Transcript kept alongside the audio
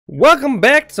Welcome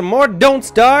back to some more Don't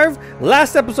Starve.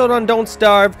 Last episode on Don't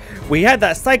Starve, we had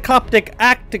that cycloptic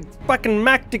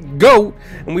mactic goat,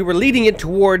 and we were leading it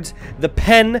towards the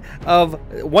pen of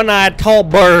one-eyed tall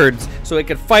birds so it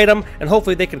could fight them and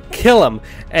hopefully they could kill them.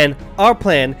 And our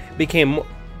plan became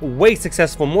way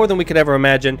successful, more than we could ever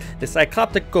imagine. The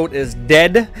cycloptic goat is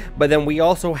dead, but then we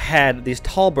also had these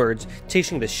tall birds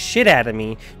chasing the shit out of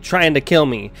me, trying to kill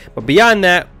me. But beyond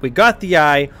that, we got the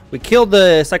eye, we killed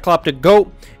the cycloptic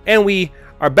goat, and we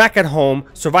are back at home,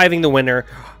 surviving the winter.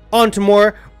 On to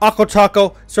more Ako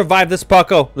Taco, survive this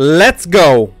Paco. Let's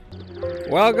go!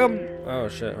 Welcome. Oh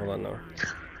shit, hold on, no.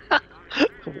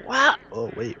 Wow.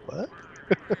 Oh wait, what?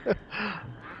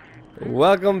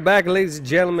 Welcome back, ladies and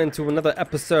gentlemen, to another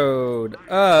episode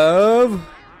of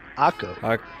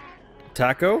Ako.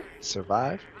 Taco?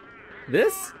 Survive?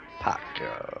 This?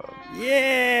 Taco.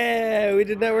 Yeah! We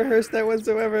did not rehearse that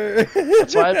whatsoever.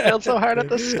 That's why I failed so hard at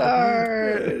the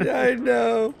start. I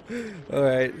know.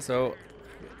 Alright, so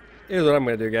here's what I'm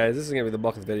gonna do, guys. This is gonna be the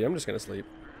bulk of the video. I'm just gonna sleep.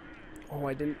 Oh,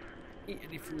 I didn't eat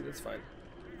any food. That's fine.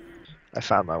 I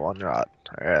found my one rod.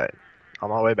 Alright. On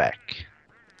my way back.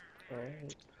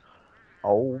 Alright.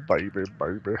 Oh baby,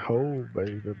 baby, oh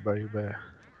baby, baby.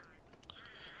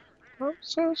 I'm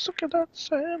so sick of that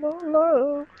same old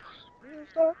love.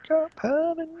 It's like a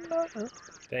pounding love.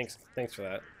 Thanks for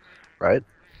that. Right?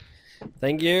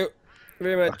 Thank you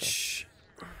very much.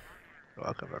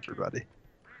 Welcome everybody.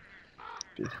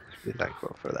 Be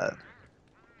thankful for that.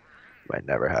 Might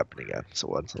never happen again. It's a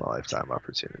once in a lifetime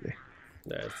opportunity.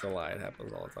 Yeah, it's a lie. It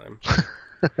happens all the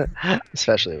time.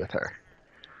 Especially with her.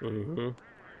 Mm-hmm.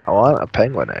 I want a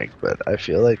penguin egg, but I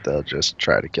feel like they'll just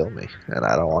try to kill me, and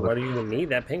I don't want to. What do you need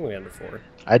that penguin for?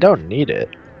 I don't need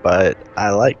it, but I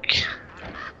like.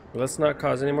 Let's not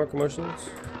cause any more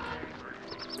commotions.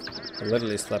 I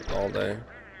literally slept all day.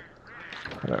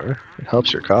 Whatever. It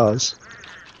helps your cause.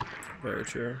 Very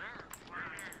true.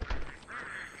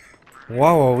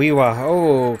 Wow, wee wah.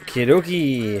 Oh,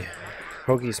 kidoki.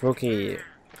 Hokey smoky.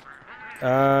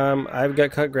 I've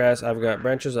got cut grass, I've got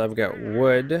branches, I've got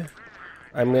wood.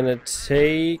 I'm gonna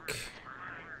take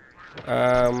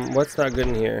what's not good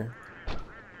in here?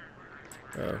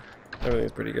 Oh,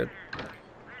 everything's pretty good.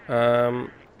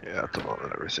 Yeah, at the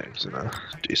moment everything's in a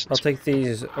decent. I'll take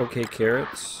these okay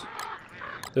carrots.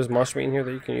 There's mosh meat in here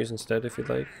that you can use instead if you'd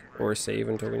like, or save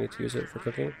until we need to use it for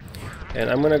cooking. And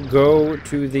I'm gonna go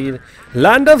to the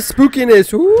land of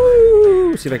spookiness.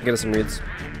 Woo! See if I can get us some reeds.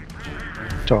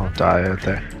 Don't die out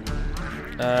there.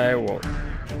 I won't.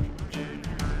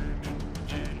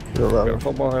 You'll I love got a it.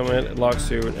 football helmet, log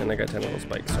suit, and I got tentacle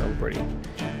spikes, so I'm pretty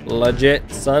legit,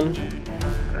 son.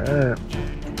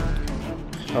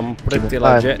 I'm pretty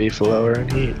legit. Beef lower in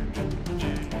heat.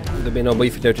 There'll be no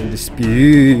beef out in the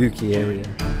spooky area.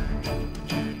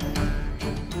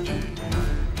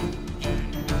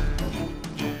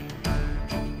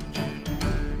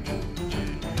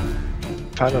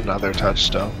 Find another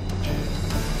touchstone.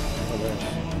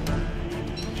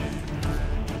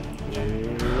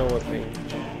 No whipping.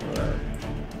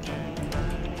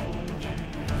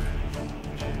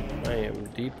 I am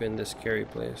deep in this scary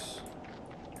place.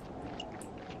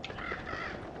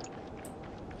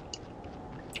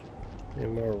 Any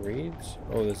more reeds?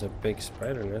 Oh, there's a big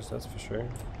spider nest, that's for sure.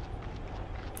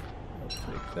 I'll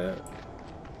take that.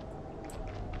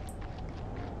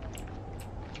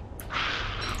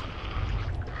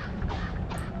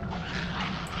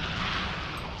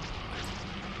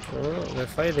 Oh, they're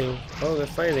fighting. Oh, they're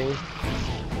fighting.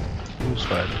 Who's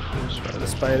fighting? Who's fighting? The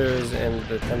spiders and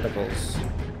the tentacles.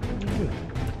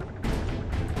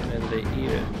 And they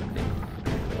eat it.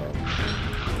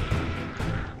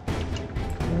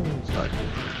 It's not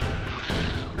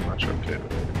pretty much okay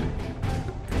with it.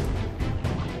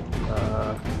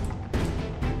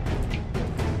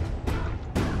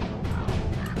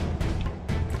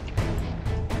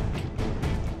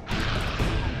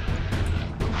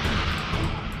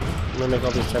 I'm gonna make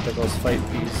all these tentacles fight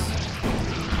these.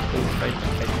 Fight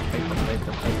them.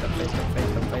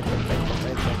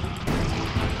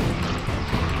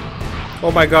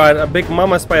 Oh my god, a big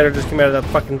mama spider just came out of that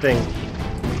fucking thing.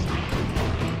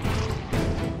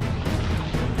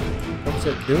 What's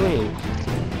it doing?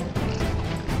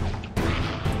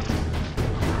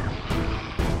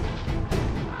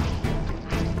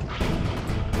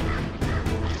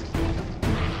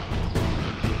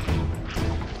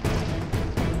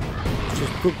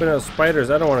 Pooping out spiders.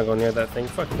 I don't want to go near that thing.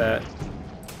 Fuck that.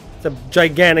 It's a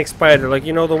gigantic spider, like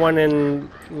you know the one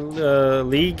in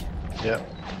League. Yeah.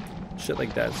 Shit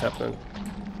like that's happening.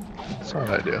 That's not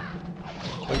what I do.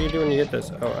 What do you do when you get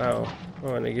this? Oh, ow.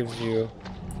 Oh, and it gives you...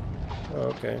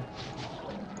 Oh, okay.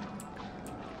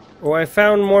 Oh, I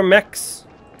found more mechs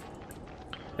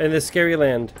in this scary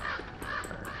land.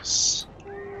 Nice.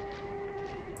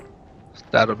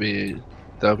 That'll be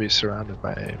surrounded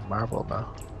by marble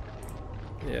now.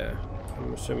 Yeah,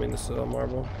 I'm assuming this is all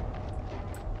marble.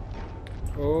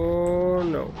 Oh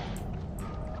no.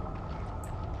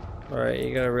 Alright,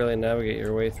 you gotta really navigate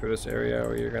your way through this area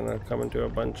or you're gonna come into a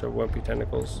bunch of wimpy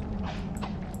tentacles.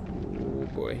 Oh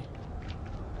boy.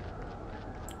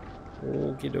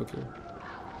 Okie dokie.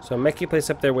 So mechy place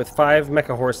up there with 5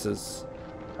 mecha horses.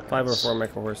 5 or 4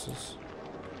 mecha horses.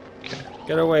 Okay.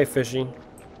 Get away, fishy.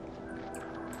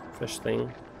 Fish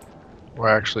thing. We're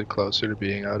actually closer to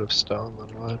being out of stone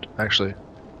than wood. Actually,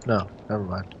 no, never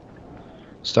mind.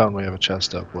 Stone we have a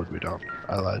chest up, wood we don't.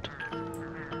 I lied.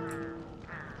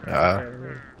 Yeah,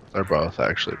 they're both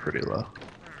actually pretty low.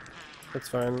 That's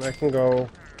fine. I can go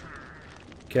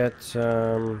get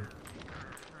the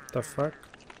fuck?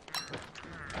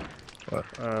 What?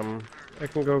 I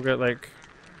can go get like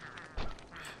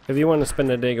if you want to spend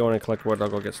a day going and collect wood, I'll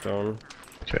go get stone.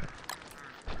 Okay.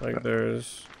 Like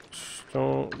there's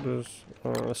stone, there's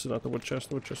this is not the wood chest,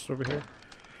 the wood chest is over here.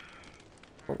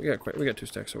 Oh, we got 2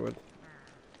 stacks of wood.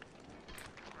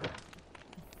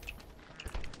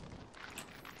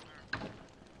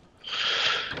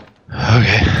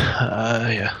 Okay.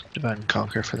 Yeah. Divide and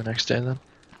conquer for the next day then.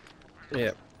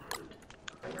 Yep.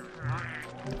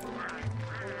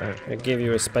 I gave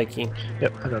you a spiky.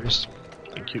 Yep, I noticed.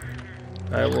 Thank you.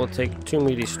 I will take 2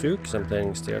 meaty stew because I'm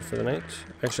planning to stay out for the night.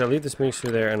 Actually, I'll leave this meaty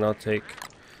stew there and I'll take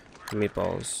the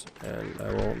meatballs and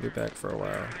I won't be back for a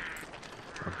while.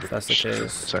 If that's the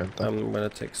case, Same thing. I'm gonna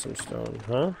take some stone.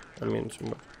 Huh? I mean, some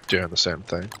wood. Doing the same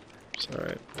thing.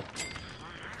 Alright.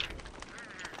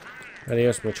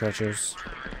 Adios, muchachos.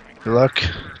 Good luck.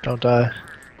 Don't die.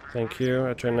 Thank you.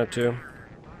 I try not to.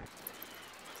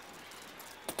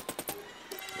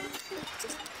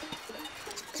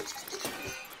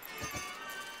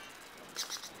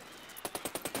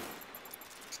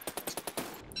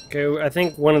 Okay, I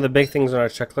think one of the big things on our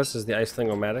checklist is the ice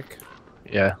thing-o-matic.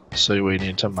 Yeah, so we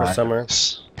need to For mine summer.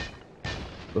 this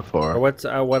before. Or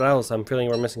what else? I'm feeling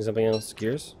we're missing something else.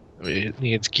 Gears? It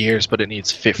needs gears, but it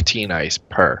needs 15 ice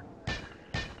per.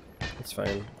 That's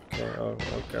fine. Okay, I'll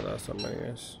get us some money,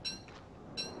 guys.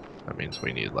 That means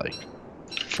we need like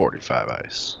 45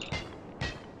 ice.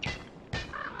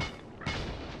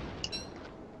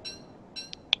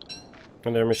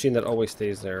 And they're a machine that always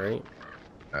stays there, right?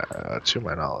 To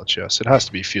my knowledge, yes. It has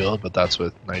to be fueled, but that's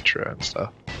with nitro and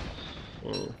stuff.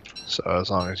 Mm. So as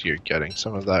long as you're getting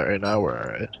some of that right now, we're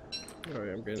alright. Oh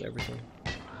yeah, I'm getting everything.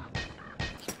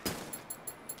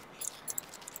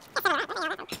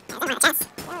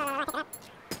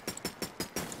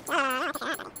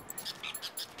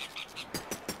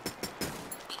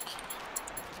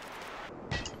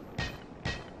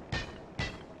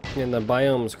 And the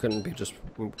biomes couldn't be just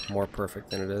more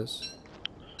perfect than it is.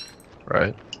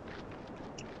 Right?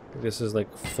 This is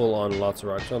like full on lots of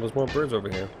rocks. Oh, there's more birds over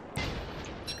here.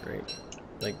 That's great.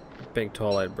 Like big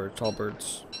tall-eyed birds, tall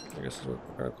birds, I guess is what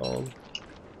we're gonna call them.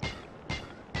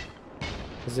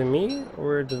 Is it me,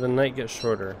 or did the night get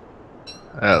shorter?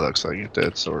 Yeah, it looks like it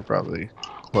did, so we're probably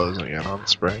closing in on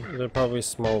spring. They're probably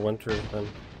small winters then.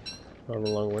 Not a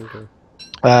long winter.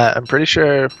 I'm pretty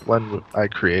sure when I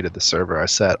created the server, I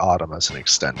set autumn as an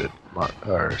extended month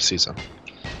or season.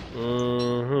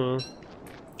 Mm-hmm.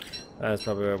 That's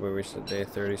probably why we reached the day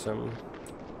 30 something.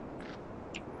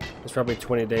 It's probably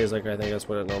 20 days, like I think that's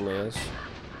what it normally is.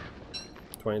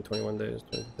 20, 21 days,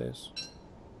 20 days.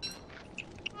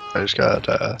 I just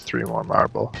got 3 more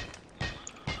marble.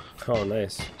 Oh,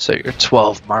 nice. So your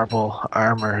 12 marble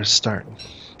armor is starting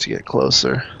to get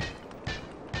closer.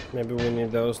 Maybe we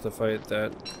need those to fight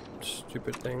that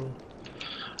stupid thing.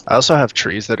 I also have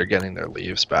trees that are getting their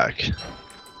leaves back.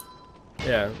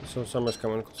 Yeah, so summer's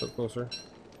coming so closer.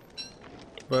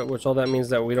 But which all that means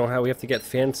that we have to get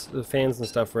fans and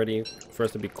stuff ready for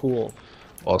us to be cool.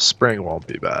 Well, spring won't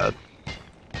be bad.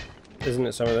 Isn't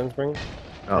it summer then spring?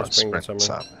 Oh, Or it's spring and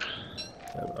summer.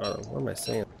 What am I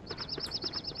saying?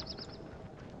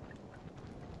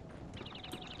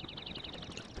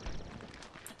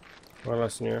 One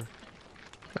lesson here.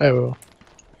 I will.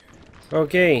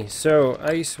 Okay, so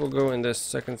ice will go in this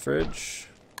second fridge.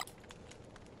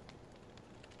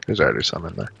 There's already some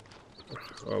in there.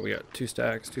 Oh, we got 2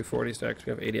 stacks, 240 stacks.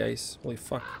 We have 80 ice. Holy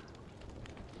fuck.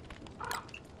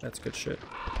 That's good shit.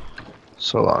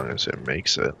 So long as it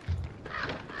makes it.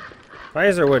 Why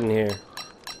is there wood in here?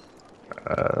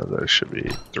 There should be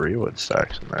 3 wood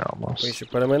stacks in there almost. We should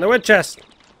put them in the wood chest.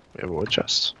 We have a wood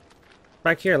chest.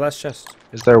 Back here, last chest.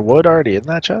 Is there wood already in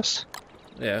that chest?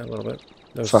 Yeah, a little bit.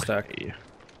 There's a Fuck stack. you.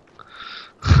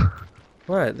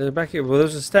 What? They're back here. Well,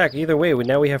 there's a stack. Either way,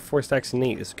 now we have 4 stacks of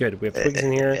meat. It's good. We have twigs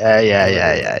in here.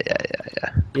 Yeah.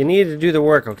 You needed to do the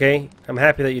work, okay? I'm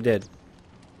happy that you did.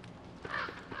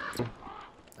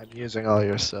 I'm using all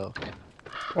your silk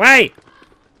Wait!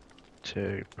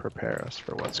 to prepare us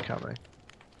for what's coming.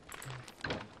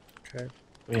 Okay.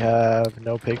 We have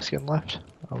no pigskin left.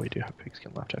 Oh, we do have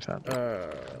pigskin left. I found it.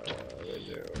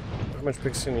 We do. How much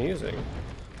pigskin are you using?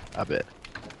 A bit.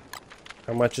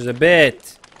 How much is a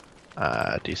bit?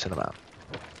 Decent amount.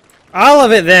 All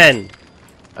of it, then!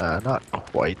 Not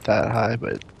quite that high,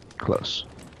 but close.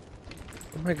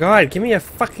 Oh my god, give me a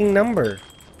fucking number.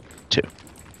 2.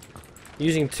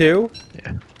 Using 2?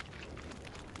 Yeah.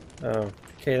 Oh.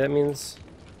 Okay, that means...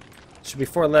 There should be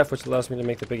 4 left, which allows me to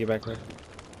make the piggyback one.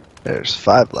 There's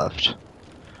 5 left.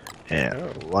 And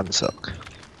Oh. 1 silk.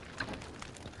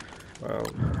 Wow.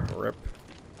 Rip.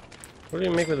 What do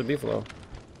you make with the beefalo?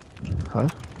 Huh?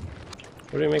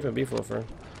 What do you make with beefalo for?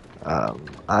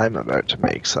 I'm about to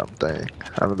make something.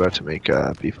 I'm about to make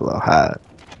a beefalo hat.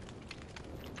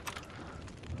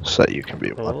 So that you can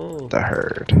be one with the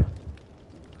herd.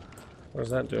 What does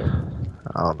that do?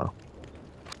 I don't know.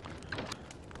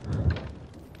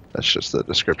 That's just the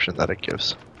description that it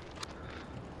gives.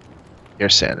 Your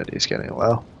sanity's getting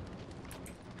low.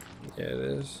 Yeah, it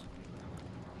is.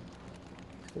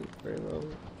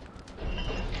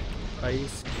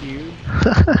 Ice cube.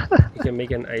 You can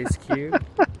make an ice cube.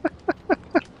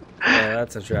 Yeah,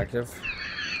 that's attractive.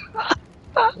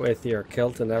 With your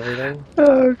kilt and everything.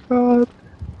 Oh god.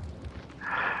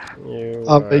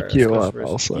 I'll make you one person.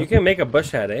 also. You can make a bush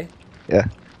hat, eh? Yeah.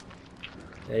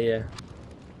 Yeah.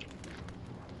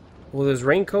 Well, there's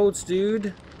raincoats,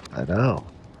 dude. I know.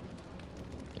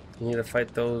 You need to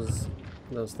fight those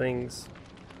things.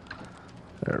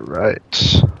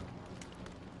 Alright.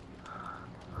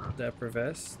 Dapper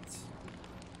vest.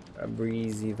 A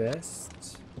breezy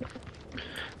vest.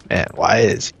 Man, why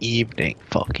is evening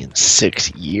fucking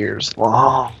 6 years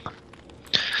long?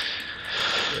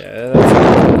 Yeah,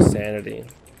 that's insanity.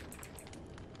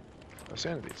 My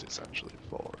sanity's essentially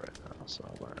full right now, so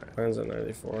I'm alright. Mine's at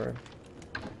 94.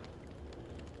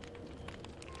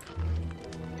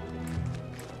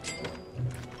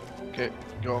 Okay,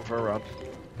 going for a run.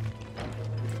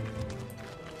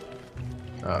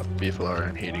 Beefalo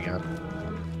and heat again.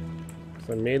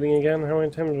 So mating again? How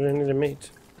many times do I need to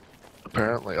mate?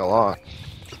 Apparently a lot.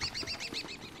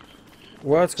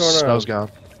 What's going on? Snow's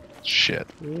gone. Shit.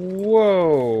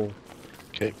 Whoa!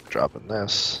 Okay, dropping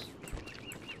this.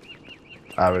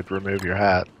 I would remove your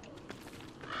hat.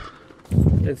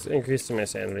 It's increasing my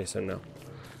sanity, so no.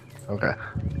 Okay.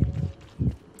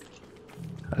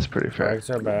 That's pretty fair. Flags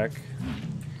are back.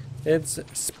 It's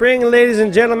spring, ladies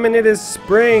and gentlemen. It is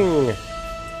spring.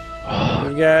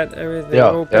 We got everything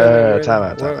open. Time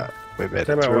out. We made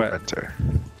it through what? winter.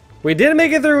 We did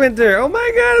make it through winter. Oh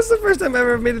my god, it's the first time I've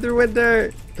ever made it through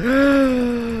winter.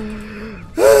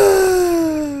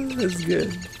 That's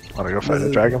good. Wanna go fight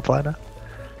a dragonfly now?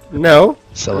 No.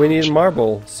 So We need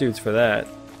marble suits for that.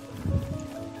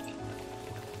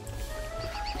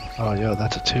 Oh, yo,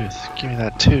 that's a tooth. Give me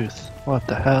that tooth. What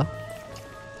the hell?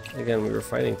 Again, we were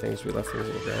fighting things. We left things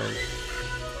on the ground.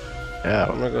 Yeah.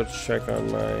 I'm gonna go check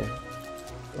on my...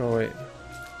 Oh, wait.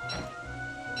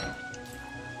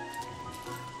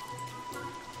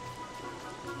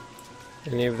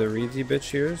 Any of the reedy bitch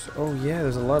shears? Oh, yeah,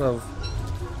 there's a lot of...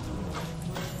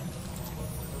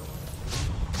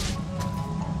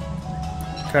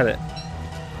 Cut it.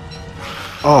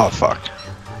 Oh, fuck.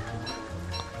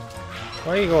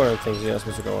 Why are you going on things you're not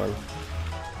supposed to go on?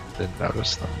 Didn't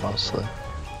notice them mostly.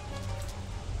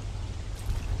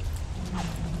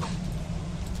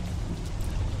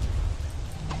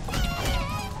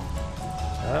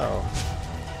 Ow.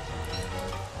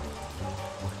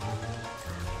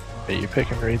 Are you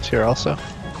picking reeds here also?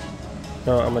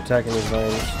 No, I'm attacking these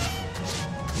vines.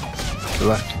 Good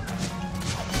luck.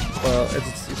 Well,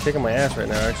 it's kicking my ass right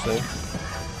now, actually.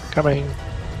 Coming.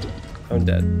 I'm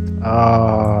dead.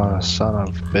 Oh, son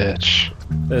of bitch.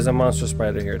 There's a monster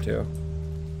spider here, too.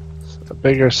 A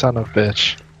bigger son of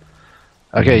bitch.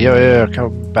 Okay, yo,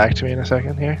 come back to me in a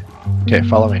second here. Okay,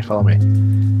 follow me.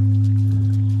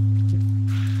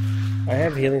 I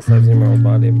have healing slabs in my whole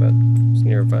body, but it's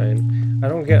near a vine.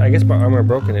 I guess my armor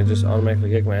broken, it just automatically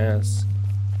kicked my ass.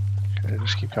 Okay,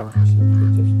 just keep coming. Oh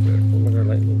my god,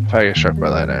 lightning. If I get struck by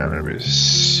lightning, I'm gonna be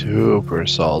super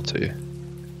salty.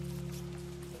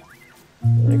 I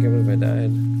can't believe I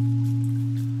died.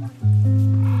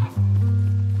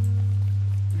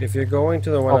 If you're going to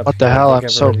the one Oh, up what the here, hell? I think I'm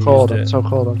I've so already cold. used I'm it. so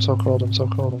cold. I'm so cold. I'm so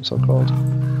cold. I'm so cold. I'm so cold.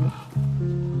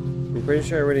 I'm pretty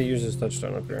sure I already used this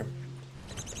touchstone up here.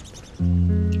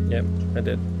 Yep, I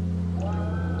did.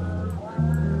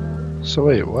 So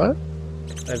wait, what?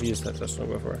 I've used that system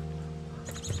before.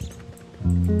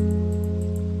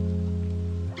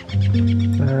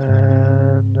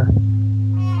 And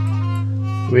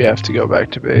we have to go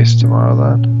back to base tomorrow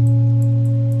then.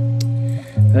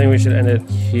 I think we should end it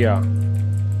here.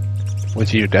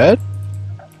 With you dead?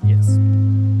 Yes.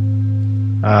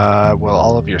 Will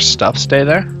all of your stuff stay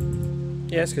there?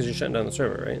 Yes, because you're shutting down the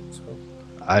server, right? So.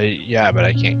 Yeah, but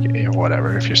I can't get, you know,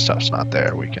 whatever. If your stuff's not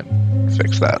there, we can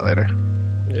fix that later.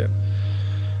 Yeah.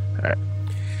 Alright.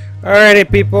 Alrighty,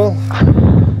 people.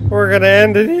 We're gonna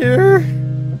end it here.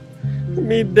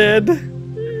 Me dead.